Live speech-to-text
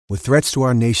With threats to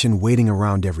our nation waiting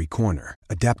around every corner,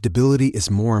 adaptability is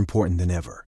more important than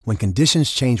ever. When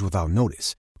conditions change without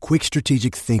notice, quick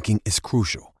strategic thinking is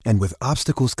crucial. And with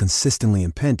obstacles consistently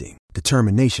impending,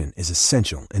 determination is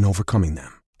essential in overcoming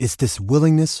them. It's this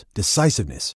willingness,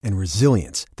 decisiveness, and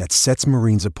resilience that sets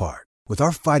Marines apart. With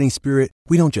our fighting spirit,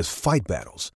 we don't just fight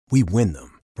battles, we win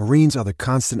them. Marines are the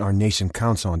constant our nation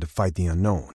counts on to fight the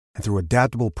unknown. And through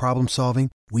adaptable problem solving,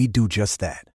 we do just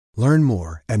that. Learn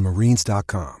more at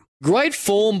marines.com. Great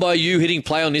form by you hitting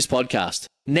play on this podcast.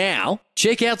 Now,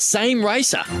 check out Same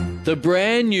Racer, the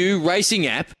brand new racing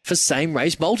app for same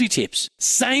race multi-tips.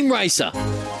 Same Racer.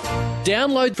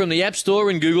 Download from the App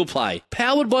Store and Google Play.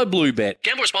 Powered by Bluebet.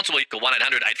 Gamble responsibly. Call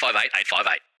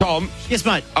 1-800-858-858. Tom. Yes,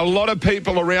 mate. A lot of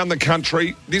people around the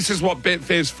country, this is what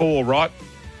Betfair's for, right?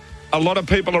 A lot of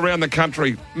people around the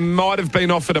country might have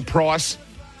been offered a price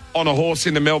on a horse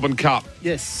in the Melbourne Cup.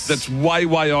 Yes. That's way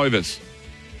overs.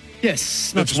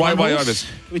 Yes. That's way overs.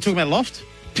 Are we talking about Loft?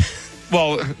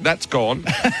 Well, that's gone.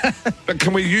 But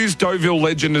can we use Deauville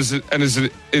Legend as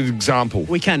an example?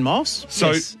 We can, Miles.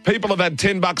 So yes. people have had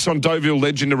 $10 on Deauville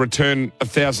Legend to return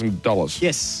 $1,000.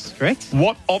 Yes, correct.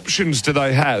 What options do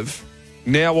they have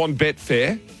now on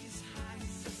Betfair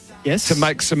Yes. to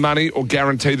make some money or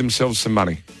guarantee themselves some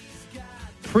money?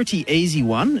 Pretty easy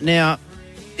one. Now,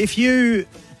 if you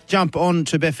jump on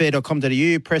to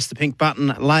betfair.com.au, press the pink button,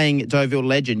 laying Deauville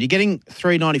Legend, you're getting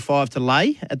 $3.95 to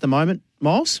lay at the moment,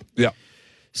 Miles. Yeah.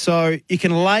 So you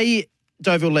can lay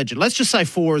Deauville Legend. Let's just say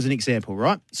 4 as an example,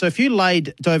 right? So if you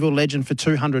laid Deauville Legend for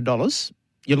 $200,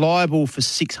 you're liable for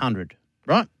 $600,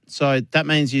 right? So that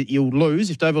means you'll lose.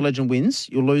 If Deauville Legend wins,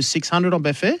 you'll lose $600 on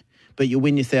Betfair, but you'll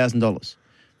win your $1,000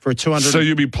 for a $200. So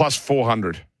you'll be plus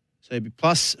 400. So you'll be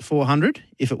plus 400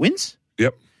 if it wins.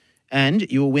 Yep.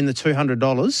 And you will win the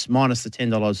 $200 minus the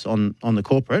 $10 on the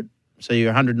corporate. So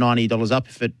you're $190 up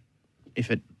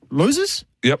if it loses.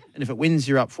 Yep. And if it wins,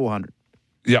 you're up $400.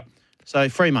 Yep. So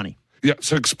free money. Yep.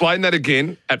 So explain that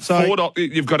again. At $4,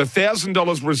 you've got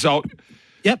 $1,000 result.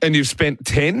 Yep. And you've spent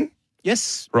 10.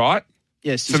 Yes. Right.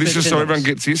 Yes. So this is so everyone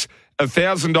gets this: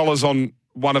 $1,000 on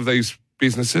one of these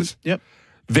businesses. Yep.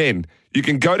 Then you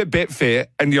can go to Betfair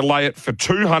and you lay it for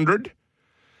 $200.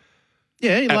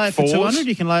 Yeah, you lay it for $200.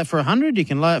 You can lay it for $100. You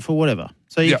can lay it for whatever.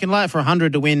 So you can lay it for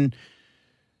 $100 to win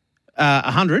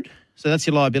 $100. So that's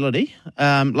your liability.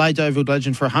 Lay Deauville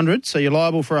Legend for $100. So you're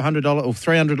liable for $100 or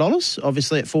 $300.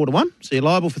 Obviously at 4-1. So you're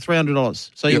liable for $300.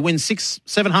 So you win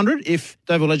 $700 if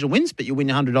Deauville Legend wins, but you win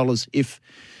 $100 if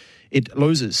it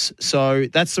loses. So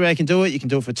that's the way I can do it. You can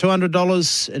do it for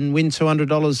 $200 and win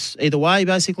 $200 either way,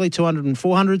 basically $200 and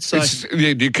 $400. So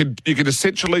you could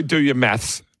essentially do your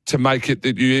maths to make it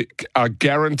that you are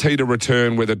guaranteed a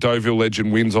return whether Deauville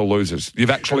Legend wins or loses.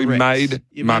 You've actually made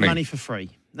you money. made money for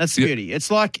free. That's the beauty. It's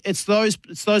like it's those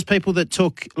people that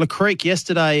took Le Creek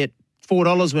yesterday at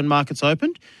 $4 when markets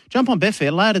opened. Jump on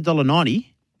Betfair, lay at $1.90,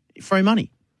 free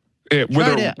money. Yeah,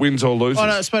 whether it wins or loses.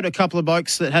 I spoke to a couple of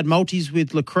blokes that had multis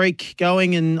with Le Creek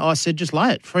going, and I said, just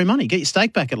lay it, free money. Get your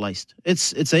stake back at least.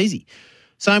 It's easy.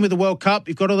 Same with the World Cup.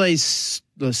 You've got all the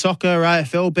soccer,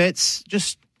 AFL bets.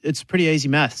 It's pretty easy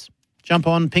maths. Jump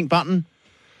on, pink button.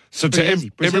 So to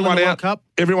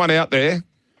everyone out there,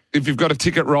 if you've got a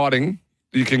ticket riding,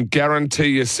 you can guarantee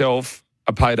yourself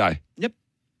a payday. Yep.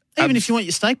 Even if you want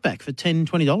your stake back for $10,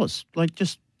 $20, like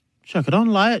just chuck it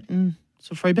on, lay it, and it's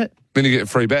a free bet. Then you get a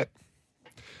free bet.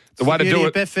 The way to do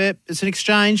it. Betfair, it's an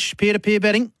exchange, peer-to-peer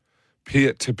betting.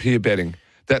 Peer-to-peer betting.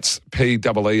 That's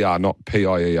P-E-E-R, not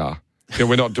P-I-E-R. Yeah,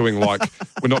 we're not doing like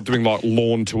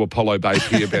Lawn to Apollo Bay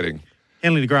peer betting.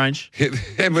 Henley the Grange. For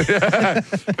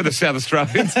the South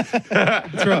Australians.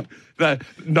 That's right.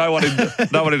 No one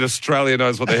in Australia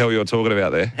knows what the hell you're talking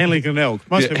about there. Henley Glenelg.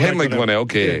 Henley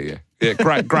Glenelg, yeah.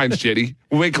 Grange jetty.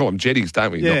 Well, we call them jetties,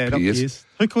 don't we? Yeah, not piers.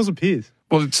 Who calls them piers?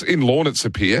 Well, it's in Lawn, it's a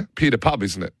pier to pub,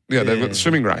 isn't it? Yeah, they've got the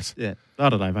swimming race. Yeah, I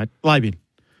don't know, mate.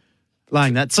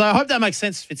 Laying that. So I hope that makes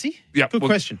sense, Fitzy. Yeah. Good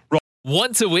question. Right.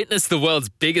 Want to witness the world's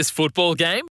biggest football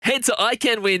game? Head to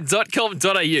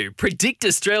iCanWin.com.au, predict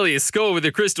Australia's score with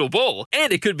a crystal ball,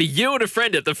 and it could be you and a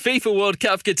friend at the FIFA World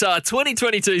Cup Qatar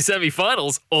 2022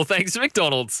 semi-finals, all thanks to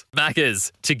McDonald's.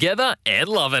 Maccas, together and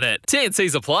loving it.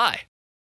 TNCs apply.